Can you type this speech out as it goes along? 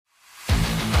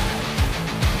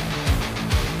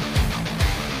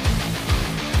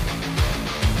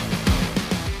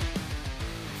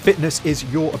Fitness is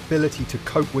your ability to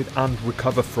cope with and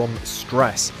recover from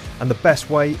stress. And the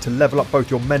best way to level up both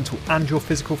your mental and your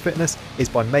physical fitness is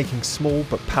by making small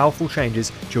but powerful changes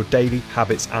to your daily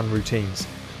habits and routines.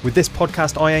 With this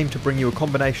podcast, I aim to bring you a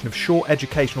combination of short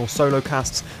educational solo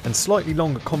casts and slightly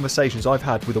longer conversations I've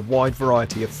had with a wide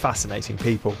variety of fascinating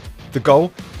people. The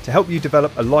goal? To help you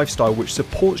develop a lifestyle which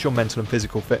supports your mental and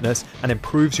physical fitness and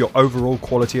improves your overall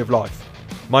quality of life.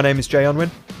 My name is Jay Unwin.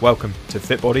 Welcome to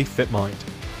Fit Body, Fit Mind.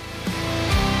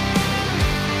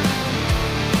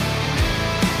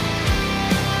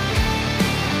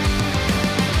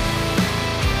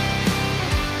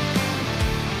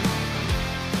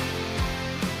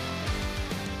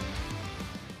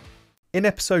 In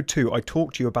episode 2, I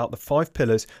talked to you about the 5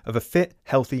 pillars of a fit,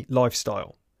 healthy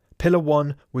lifestyle. Pillar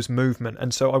 1 was movement,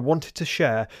 and so I wanted to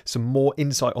share some more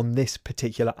insight on this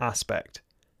particular aspect.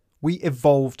 We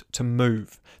evolved to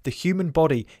move. The human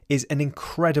body is an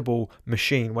incredible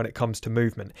machine when it comes to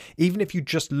movement. Even if you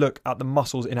just look at the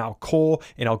muscles in our core,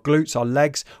 in our glutes, our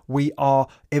legs, we are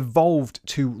evolved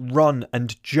to run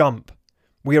and jump.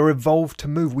 We are evolved to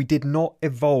move. We did not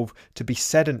evolve to be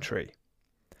sedentary.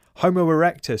 Homo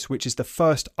erectus, which is the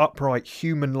first upright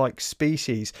human-like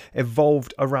species,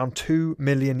 evolved around 2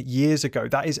 million years ago.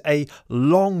 That is a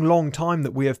long, long time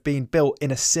that we have been built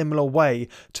in a similar way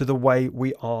to the way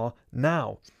we are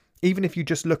now. Even if you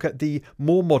just look at the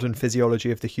more modern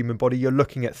physiology of the human body, you're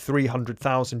looking at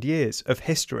 300,000 years of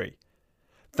history.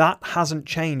 That hasn't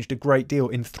changed a great deal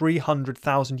in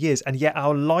 300,000 years, and yet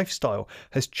our lifestyle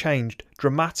has changed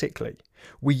dramatically.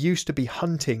 We used to be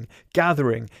hunting,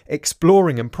 gathering,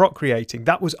 exploring and procreating.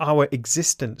 That was our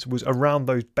existence, was around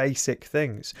those basic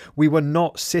things. We were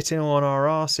not sitting on our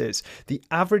asses. The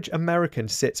average American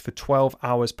sits for 12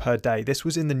 hours per day. This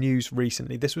was in the news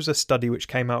recently. This was a study which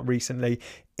came out recently.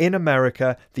 In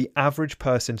America, the average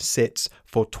person sits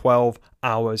for 12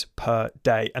 hours per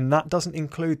day. And that doesn't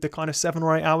include the kind of 7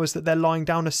 or 8 hours that they're lying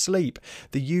down asleep.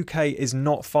 The UK is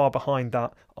not far behind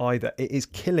that either. It is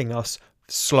killing us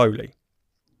slowly.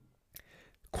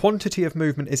 Quantity of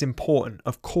movement is important.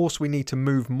 Of course, we need to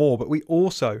move more, but we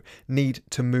also need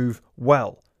to move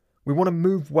well. We want to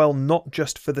move well not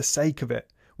just for the sake of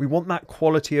it. We want that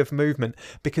quality of movement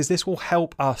because this will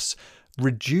help us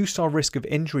reduce our risk of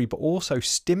injury, but also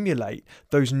stimulate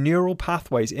those neural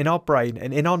pathways in our brain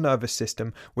and in our nervous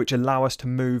system, which allow us to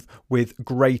move with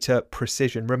greater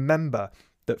precision. Remember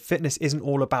that fitness isn't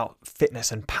all about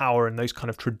fitness and power and those kind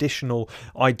of traditional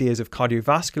ideas of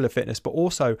cardiovascular fitness, but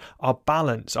also our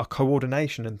balance, our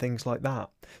coordination and things like that.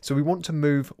 So we want to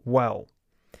move well.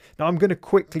 Now I'm going to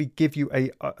quickly give you an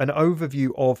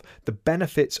overview of the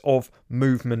benefits of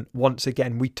movement once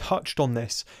again. We touched on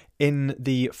this in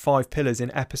the 5 pillars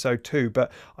in episode 2,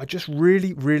 but I just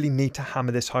really need to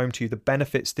hammer this home to you, the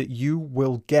benefits that you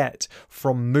will get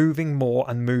from moving more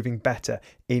and moving better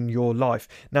in your life.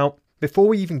 Now, before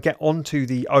we even get onto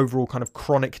the overall kind of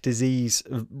chronic disease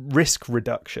risk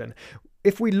reduction,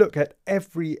 if we look at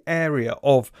every area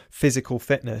of physical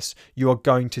fitness, you are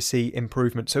going to see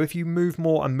improvement. So if you move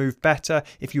more and move better,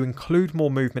 if you include more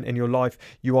movement in your life,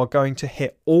 you are going to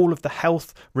hit all of the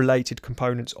health related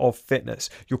components of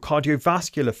fitness, your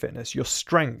cardiovascular fitness, your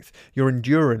strength, your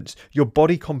endurance, your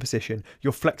body composition,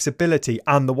 your flexibility,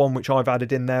 and the one which I've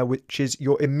added in there, which is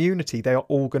your immunity. They are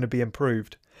all going to be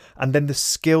improved. And then the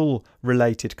skill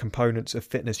related components of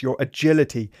fitness, your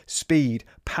agility, speed,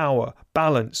 power,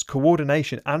 balance,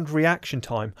 coordination and reaction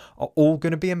time are all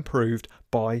going to be improved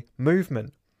by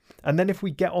movement. And then if we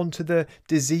get onto the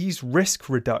disease risk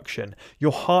reduction,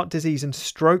 your heart disease and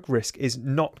stroke risk is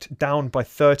knocked down by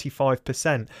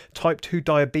 35%. Type 2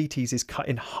 diabetes is cut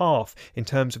in half in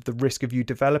terms of the risk of you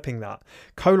developing that.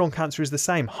 Colon cancer is the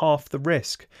same, half the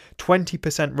risk.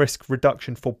 20% risk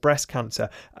reduction for breast cancer,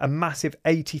 a massive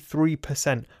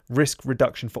 83% risk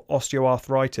reduction for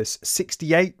osteoarthritis,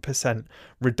 68%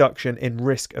 reduction in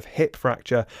risk of hip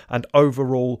fracture, and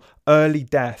overall early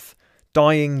death,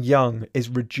 dying young, is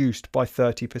reduced by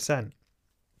 30%.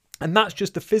 And that's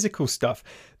just the physical stuff.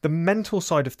 The mental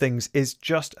side of things is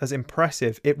just as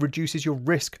impressive. It reduces your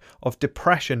risk of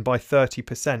depression by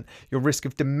 30%, your risk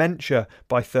of dementia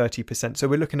by 30%. So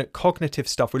we're looking at cognitive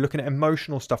stuff, we're looking at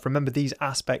emotional stuff. Remember these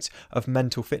aspects of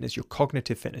mental fitness, your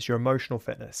cognitive fitness, your emotional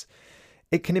fitness.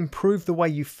 It can improve the way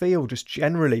you feel just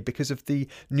generally because of the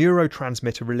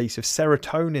neurotransmitter release of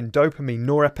serotonin, dopamine,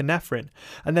 norepinephrine,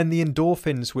 and then the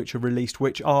endorphins which are released,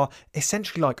 which are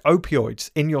essentially like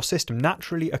opioids in your system,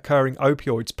 naturally occurring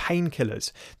opioids,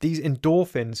 painkillers. These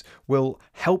endorphins will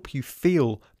help you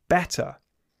feel better.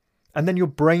 And then your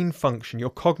brain function, your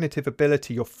cognitive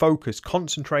ability, your focus,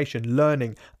 concentration,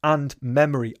 learning, and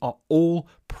memory are all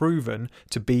proven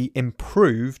to be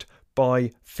improved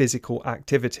by physical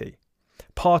activity.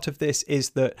 Part of this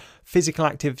is that physical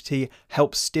activity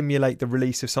helps stimulate the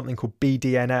release of something called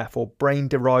BDNF, or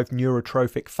brain-derived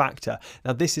neurotrophic factor.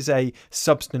 Now, this is a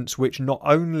substance which not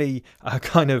only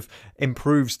kind of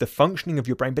improves the functioning of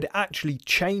your brain, but it actually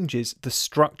changes the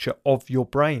structure of your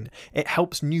brain. It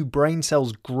helps new brain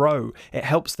cells grow. It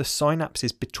helps the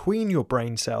synapses between your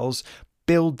brain cells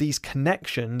build these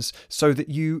connections so that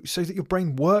your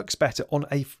brain works better on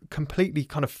a completely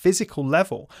kind of physical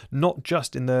level, not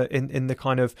just in the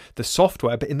kind of the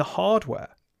software, but in the hardware.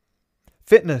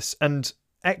 Fitness and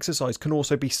exercise can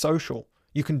also be social.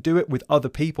 You can do it with other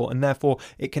people, and therefore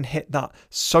it can hit that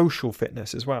social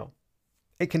fitness as well.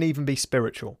 It can even be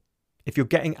spiritual. If you're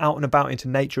getting out and about into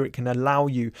nature, it can allow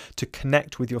you to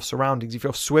connect with your surroundings. If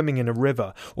you're swimming in a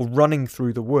river or running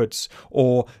through the woods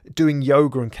or doing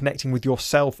yoga and connecting with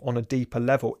yourself on a deeper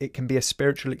level, it can be a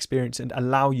spiritual experience and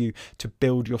allow you to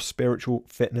build your spiritual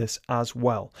fitness as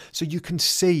well. So you can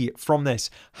see from this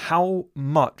how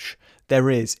much there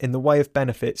is in the way of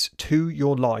benefits to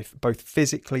your life, both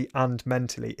physically and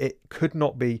mentally. It could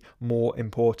not be more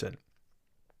important.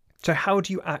 So how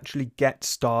do you actually get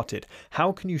started?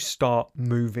 How can you start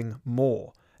moving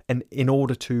more and in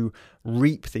order to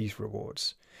reap these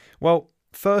rewards? Well,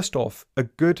 first off, a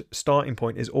good starting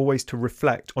point is always to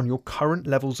reflect on your current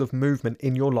levels of movement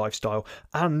in your lifestyle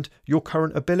and your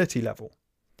current ability level.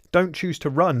 Don't choose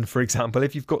to run, for example,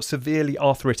 if you've got severely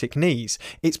arthritic knees.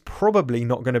 It's probably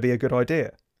not going to be a good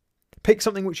idea. Pick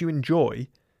something which you enjoy,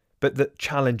 but that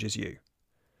challenges you.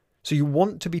 So you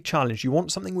want to be challenged. You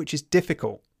want something which is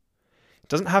difficult. It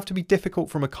doesn't have to be difficult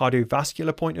from a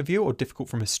cardiovascular point of view or difficult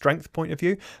from a strength point of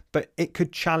view, but it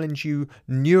could challenge you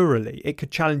neurally. It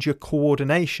could challenge your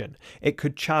coordination. It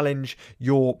could challenge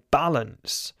your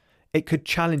balance. It could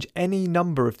challenge any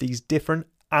number of these different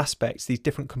aspects, these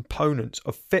different components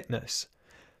of fitness.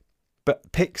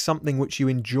 But pick something which you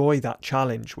enjoy that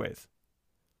challenge with.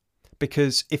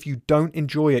 Because if you don't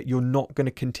enjoy it, you're not going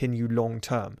to continue long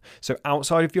term. So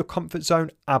outside of your comfort zone,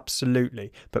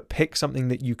 absolutely. But pick something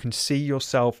that you can see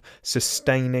yourself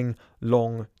sustaining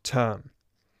long term.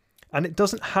 And it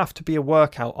doesn't have to be a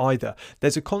workout either.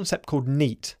 There's a concept called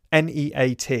NEAT,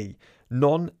 N-E-A-T,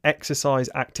 non-exercise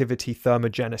activity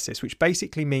thermogenesis, which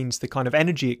basically means the kind of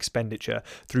energy expenditure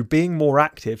through being more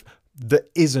active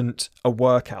that isn't a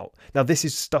workout. Now, this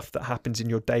is stuff that happens in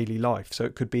your daily life. So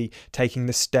it could be taking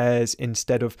the stairs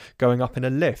instead of going up in a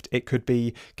lift. It could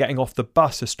be getting off the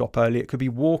bus a stop early. It could be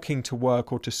walking to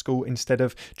work or to school instead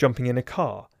of jumping in a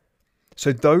car.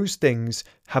 So those things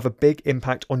have a big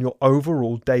impact on your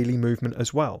overall daily movement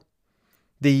as well.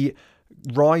 The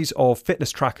rise of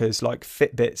fitness trackers like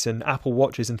Fitbits and Apple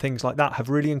Watches and things like that have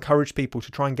really encouraged people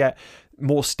to try and get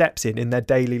more steps in their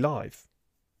daily life.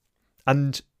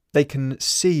 And they can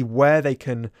see where they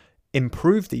can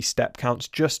improve these step counts,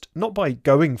 just not by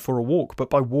going for a walk, but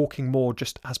by walking more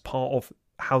just as part of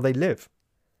how they live.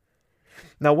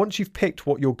 Now, once you've picked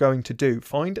what you're going to do,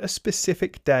 find a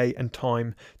specific day and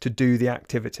time to do the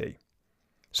activity.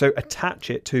 So attach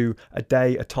it to a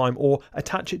day, a time, or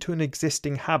attach it to an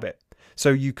existing habit.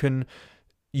 So you can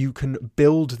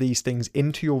build these things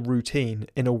into your routine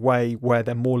in a way where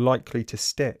they're more likely to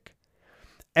stick.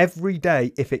 Every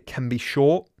day, if it can be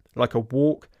short, like a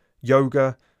walk,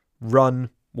 yoga, run,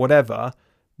 whatever,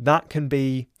 that can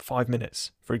be 5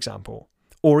 minutes, for example,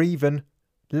 or even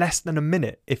less than a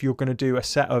minute if you're going to do a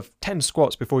set of 10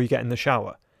 squats before you get in the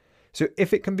shower. So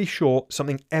if it can be short,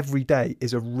 something every day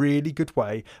is a really good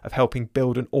way of helping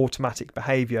build an automatic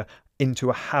behavior into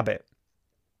a habit.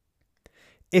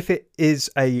 If it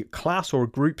is a class or a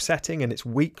group setting and it's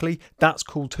weekly, that's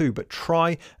cool too, but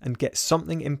try and get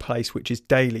something in place which is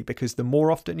daily, because the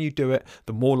more often you do it,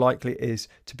 the more likely it is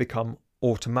to become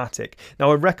automatic.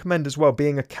 Now, I recommend as well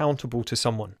being accountable to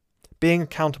someone. Being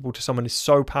accountable to someone is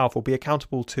so powerful. Be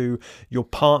accountable to your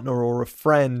partner or a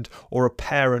friend or a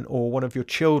parent or one of your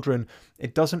children.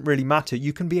 It doesn't really matter.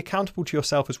 You can be accountable to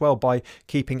yourself as well by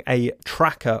keeping a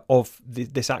tracker of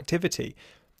this activity.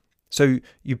 So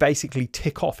you basically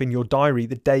tick off in your diary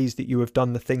the days that you have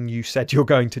done the thing you said you're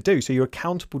going to do. So you're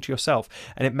accountable to yourself,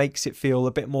 and it makes it feel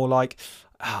a bit more like,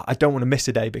 I don't want to miss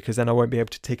a day because then I won't be able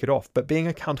to tick it off. But being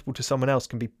accountable to someone else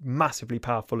can be massively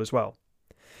powerful as well.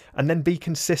 And then be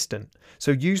consistent.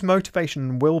 So use motivation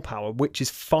and willpower, which is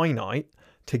finite,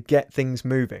 to get things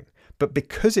moving. But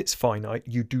because it's finite,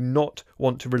 you do not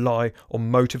want to rely on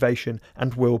motivation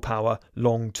and willpower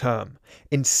long term.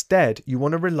 Instead, you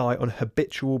want to rely on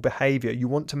habitual behavior. You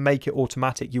want to make it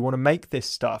automatic. You want to make this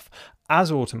stuff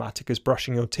as automatic as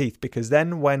brushing your teeth, because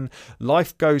then when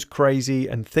life goes crazy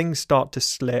and things start to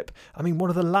slip, I mean, one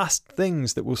of the last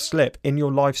things that will slip in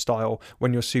your lifestyle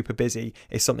when you're super busy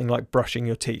is something like brushing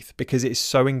your teeth, because it's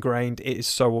so ingrained, it is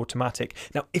so automatic.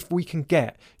 Now, if we can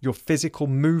get your physical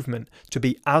movement to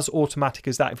be as automatic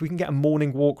as that, if we can get a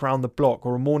morning walk around the block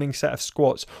or a morning set of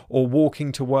squats or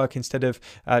walking to work instead of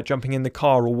jumping in the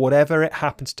car or whatever it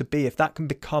happens to be, if that can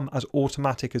become as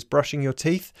automatic as brushing your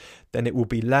teeth, then it will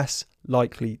be less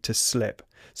likely to slip.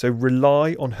 So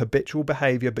rely on habitual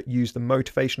behavior, but use the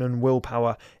motivation and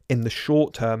willpower in the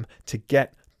short term to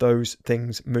get those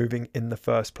things moving in the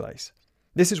first place.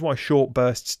 This is why short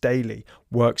bursts daily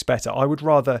works better. I would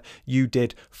rather you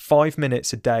did 5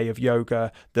 minutes a day of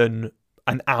yoga than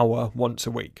an hour once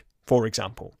a week, for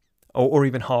example, or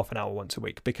even half an hour once a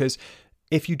week, because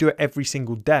if you do it every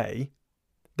single day,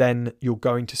 then you're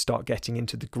going to start getting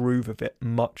into the groove of it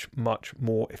much, much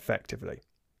more effectively.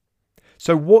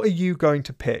 So what are you going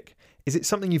to pick? Is it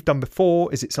something you've done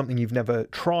before? Is it something you've never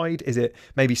tried? Is it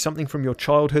maybe something from your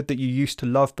childhood that you used to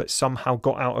love but somehow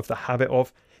got out of the habit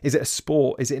of? Is it a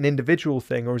sport? Is it an individual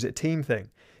thing, or is it a team thing?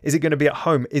 Is it going to be at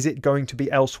home? Is it going to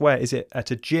be elsewhere? Is it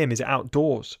at a gym? Is it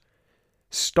outdoors?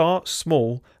 Start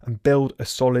small and build a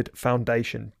solid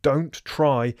foundation. Don't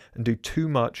try and do too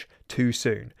much too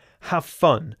soon. Have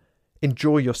fun.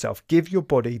 Enjoy yourself. Give your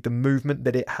body the movement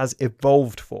that it has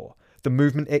evolved for, the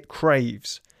movement it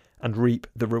craves, and reap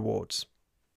the rewards.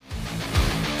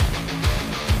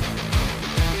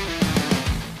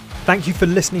 Thank you for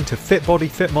listening to Fit Body,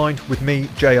 Fit Mind with me,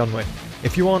 Jay Unwin.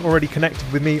 If you aren't already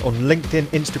connected with me on LinkedIn,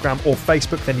 Instagram or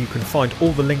Facebook, then you can find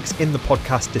all the links in the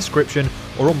podcast description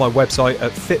or on my website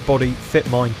at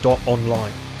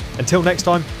fitbodyfitmind.online. Until next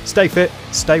time, stay fit,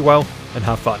 stay well, and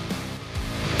have fun.